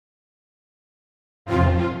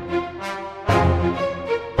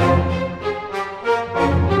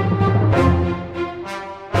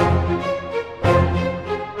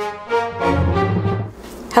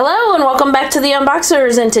to the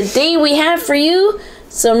Unboxers, and today we have for you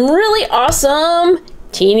some really awesome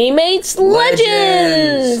Teenymates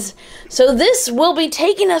Legends. So this will be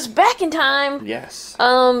taking us back in time. Yes.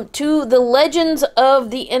 To the legends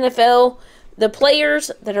of the NFL, the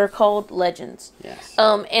players that are called legends. Yes.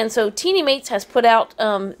 And so Teenymates has put out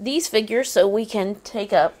these figures so we can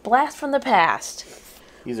take a blast from the past.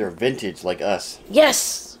 These are vintage like us.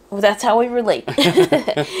 Yes. Well, that's how we relate.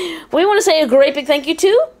 We want to say a great big thank you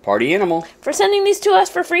to Party Animal for sending these to us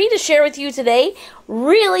for free to share with you today.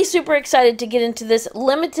 Really super excited to get into this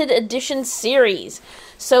limited edition series.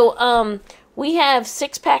 So we have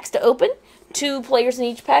 6 packs to open, 2 players in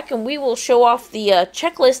each pack, and we will show off the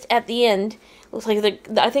checklist at the end. Looks like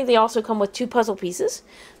I think they also come with 2 puzzle pieces.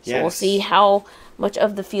 So yes. We'll see how much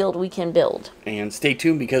of the field we can build. And stay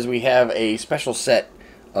tuned because we have a special set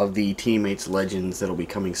of the Teenymates Legends that'll be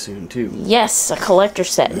coming soon too. Yes, a collector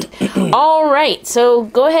set. All right, so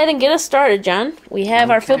go ahead and get us started, John. We have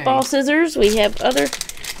our football scissors. We have other.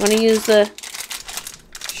 Want to use the?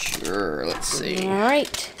 Sure. Let's see. All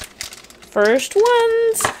right. First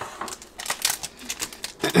ones.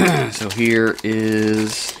 So here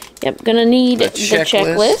is. Yep, gonna need the checklist.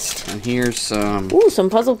 checklist. And here's some. Ooh, some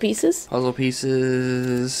puzzle pieces. Puzzle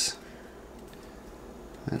pieces.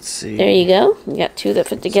 Let's see. There you go. We got 2 that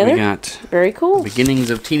fit together. So we got very cool.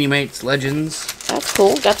 Beginnings of Teenymates Legends. That's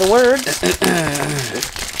cool. Got the words.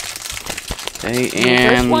 Okay,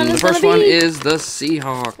 and the first one is the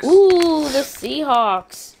Seahawks. Ooh, the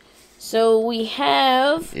Seahawks. So we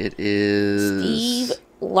have. It is Steve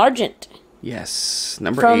Largent. Yes,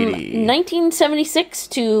 number From 80. 1976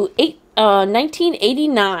 to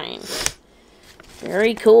 1989.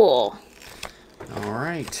 Very cool. All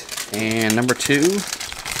right, and number 2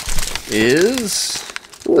 is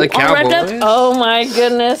the Cowboys. Oh my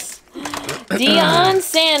goodness. Deion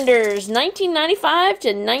Sanders, 1995 to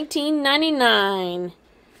 1999.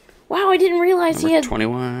 Wow, I didn't realize number he had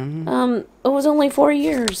 21. It was only 4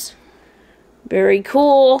 years. Very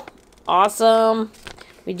cool. Awesome.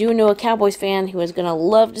 We do know a Cowboys fan who is going to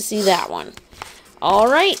love to see that one.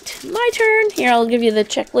 All right, my turn. Here, I'll give you the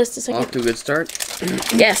checklist a second. Off to a good start.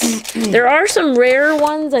 Yes, there are some rare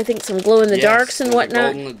ones. I think some glow-in-the-darks and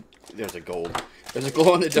whatnot. There's a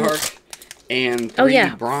glow-in-the-dark and 3 oh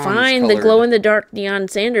yeah, bronze fine. colored. The glow-in-the-dark Deion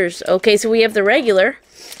Sanders. Okay, so we have the regular.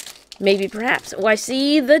 Maybe, perhaps. Oh, I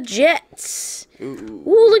see the Jets. Ooh,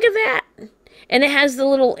 look at that. And it has the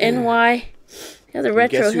little NY. Yeah, the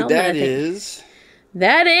retro guess who helmet. that is?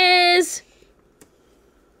 That is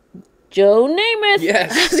Joe Namath.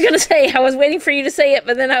 Yes. I was going to say, I was waiting for you to say it,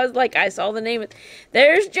 but then I was like, I saw the name.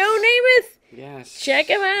 There's Joe Namath. Yes. Check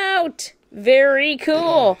him out. Very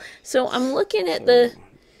cool. So I'm looking at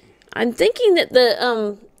I'm thinking that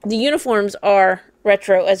the uniforms are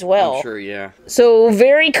retro as well. I'm sure, yeah. So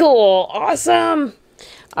very cool. Awesome.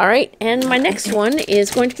 All right, and my next one is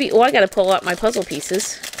going to be, I got to pull out my puzzle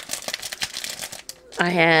pieces.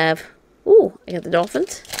 I got the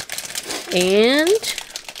Dolphins. And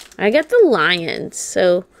I got the Lions.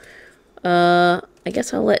 So, I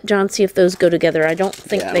guess I'll let John see if those go together. I don't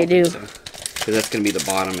think they do. Because that's going to be the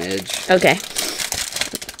bottom edge. Okay.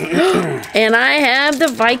 And I have the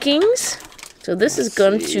Vikings. So this is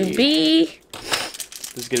going to be...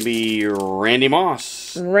 This is going to be Randy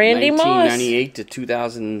Moss. Randy Moss. 1998 to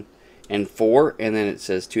 2004. And then it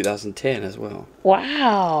says 2010 as well.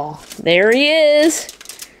 Wow. There he is.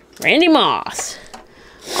 Randy Moss.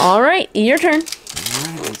 All right, your turn. All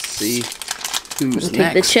right, let's see who's Take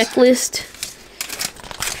next. the checklist.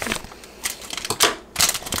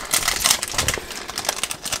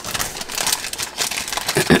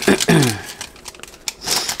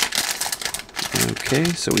 Okay,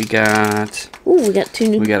 so we got. Ooh, we got 2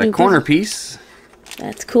 new. We got a corner piece.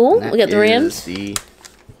 That's cool. We got the Rams. The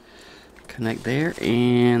connect there,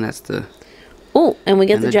 and that's the. Oh, and we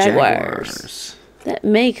got the Jaguars. That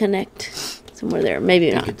may connect somewhere there.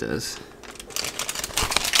 Maybe not. I think it does.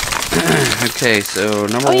 Okay, so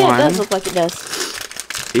number 1. Oh yeah, it does look like it does.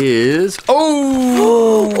 Is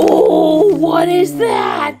Oh, what is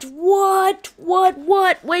that? What?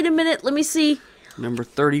 Wait a minute. Let me see. Number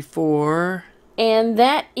 34. And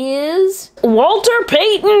that is Walter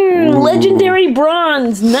Payton, legendary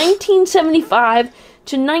bronze, 1975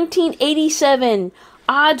 to 1987.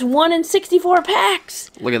 Odds 1 in 64 packs.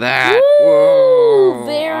 Look at that. Woo! Whoa,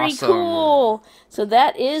 Very awesome. Cool. So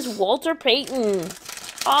that is Walter Payton.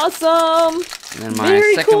 Awesome. And then my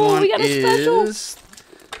Very second cool. one We got a special. is.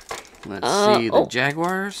 Let's see, the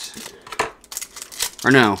Jaguars.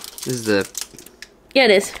 Or no, this is the. Yeah,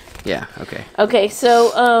 it is. Yeah, okay. Okay,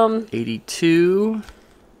 so, 82.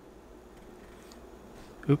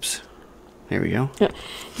 Oops. There we go.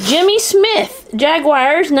 Jimmy Smith,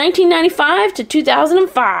 Jaguars, 1995 to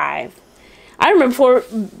 2005. I remember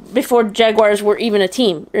before Jaguars were even a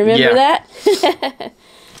team. Remember that?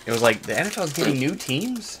 It was like the NFL's getting new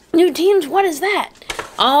teams. New teams? What is that?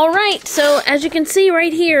 All right. So as you can see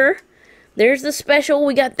right here, there's the special.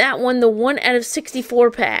 We got that one, the 1 out of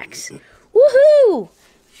 64 packs. Woohoo!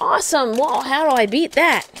 Awesome. Well, how do I beat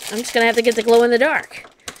that? I'm just going to have to get the glow in the dark.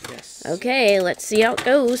 Yes. Okay, let's see how it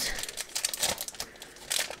goes.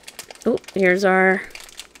 Oh, here's our...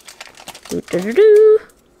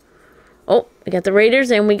 Oh, we got the Raiders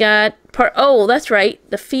and we got... Oh, that's right.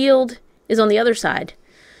 The field is on the other side.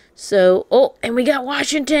 So, oh, and we got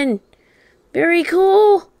Washington. Very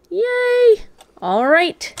cool. Yay. All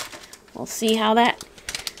right. We'll see how that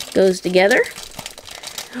goes together.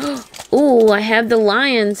 Oh, I have the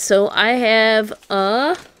Lions. So I have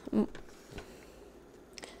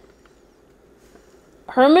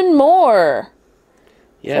Herman Moore.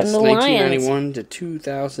 Yes, from the 1991 Lions. to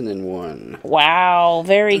 2001. Wow,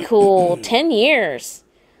 very cool. 10 years.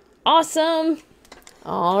 Awesome.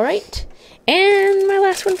 All right. And my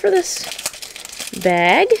last one for this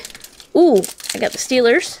bag. Ooh, I got the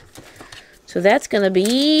Steelers. So that's going to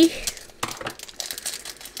be...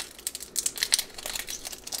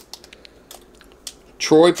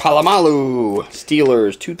 Troy Polamalu,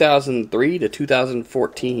 Steelers, 2003 to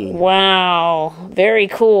 2014. Wow, very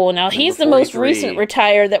cool. Now, he's the most 43. recent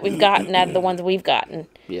retired that we've gotten out of the ones we've gotten.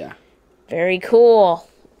 Yeah. Very cool.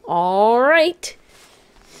 All right.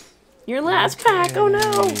 Your last pack. Oh, no.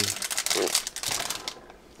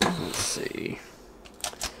 Let's see.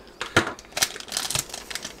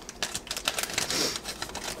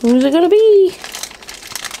 Who's it going to be?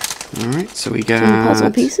 All right, so we got... Some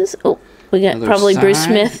puzzle pieces. Oh, we got probably side. Bruce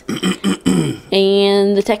Smith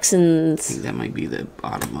and the I Texans. think that might be the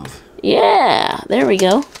bottom of... Yeah, there we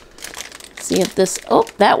go. See if this... Oh,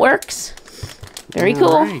 that works. Very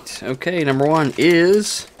cool. All right, okay, number 1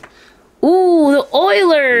 is... Ooh, the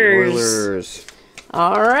Oilers. Oilers.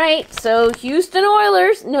 All right, so Houston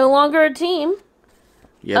Oilers, no longer a team.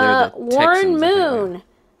 Yeah, they're the Warren Texans, Moon.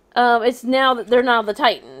 It's now that they're now the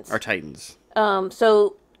Titans. Our Titans. But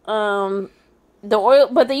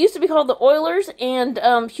they used to be called the Oilers and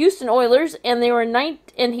Houston Oilers, and they were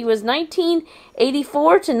and he was 1984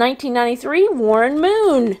 to 1993. Warren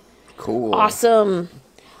Moon. Cool. Awesome.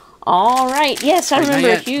 All right. Yes, I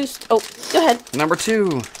remember Houston. Oh, go ahead. Number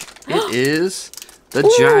 2. It is the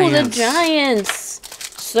Ooh, Giants. the Giants.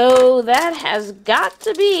 So that has got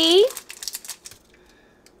to be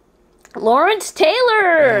Lawrence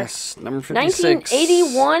Taylor. Yes, number 56.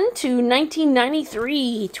 1981 to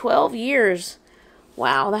 1993. 12 years.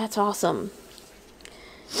 Wow, that's awesome.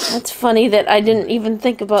 That's funny that I didn't even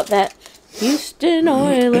think about that. Houston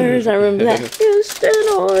Oilers. I remember that. Houston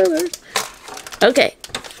Oilers. Okay.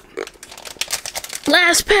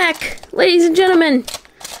 Last pack, ladies and gentlemen.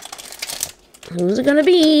 Who's it gonna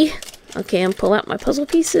be? Okay, I'm pulling out my puzzle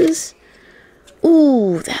pieces.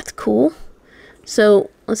 Ooh, that's cool. So,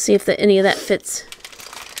 let's see if any of that fits.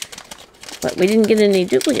 But we didn't get any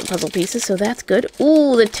duplicate puzzle pieces, so that's good.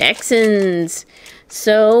 Ooh, the Texans.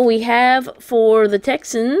 So, we have for the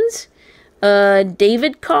Texans,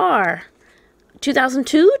 David Carr.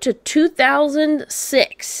 2002 to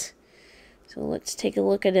 2006. So, let's take a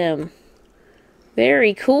look at him.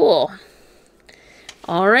 Very cool.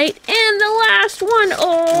 All right, and the last one.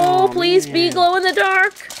 Oh, please be glow in the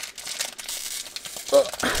dark. Oh.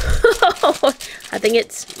 I think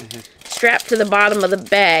it's strapped to the bottom of the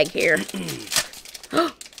bag here.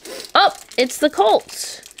 Oh, it's the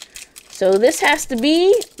Colts. So this has to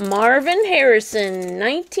be Marvin Harrison,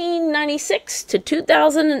 1996 to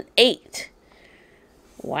 2008.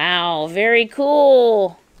 Wow, very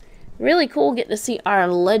cool. Really cool getting to see our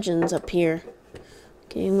legends up here.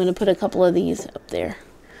 Okay, I'm going to put a couple of these up there.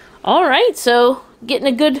 All right, so getting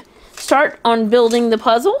a good start on building the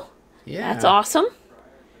puzzle. Yeah. That's awesome.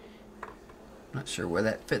 Not sure where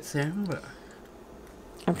that fits in, but...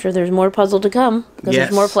 I'm sure there's more puzzle to come because Yes.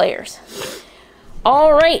 there's more players.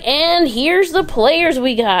 All right, and here's the players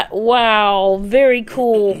we got. Wow, very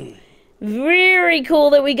cool. Very cool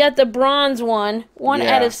that we got the bronze one. One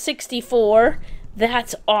out of 64.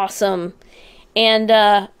 That's awesome. And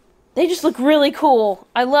they just look really cool.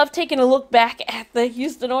 I love taking a look back at the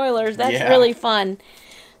Houston Oilers. That's really fun.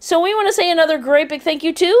 So we want to say another great big thank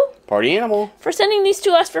you to Party Animal for sending these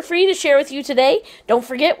to us for free to share with you today. Don't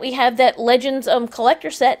forget, we have that Legends collector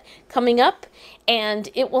set coming up, and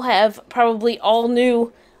it will have probably all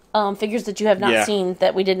new figures that you have not seen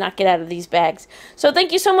that we did not get out of these bags. So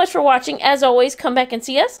thank you so much for watching. As always, come back and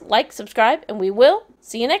see us, like, subscribe, and we will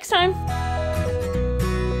see you next time.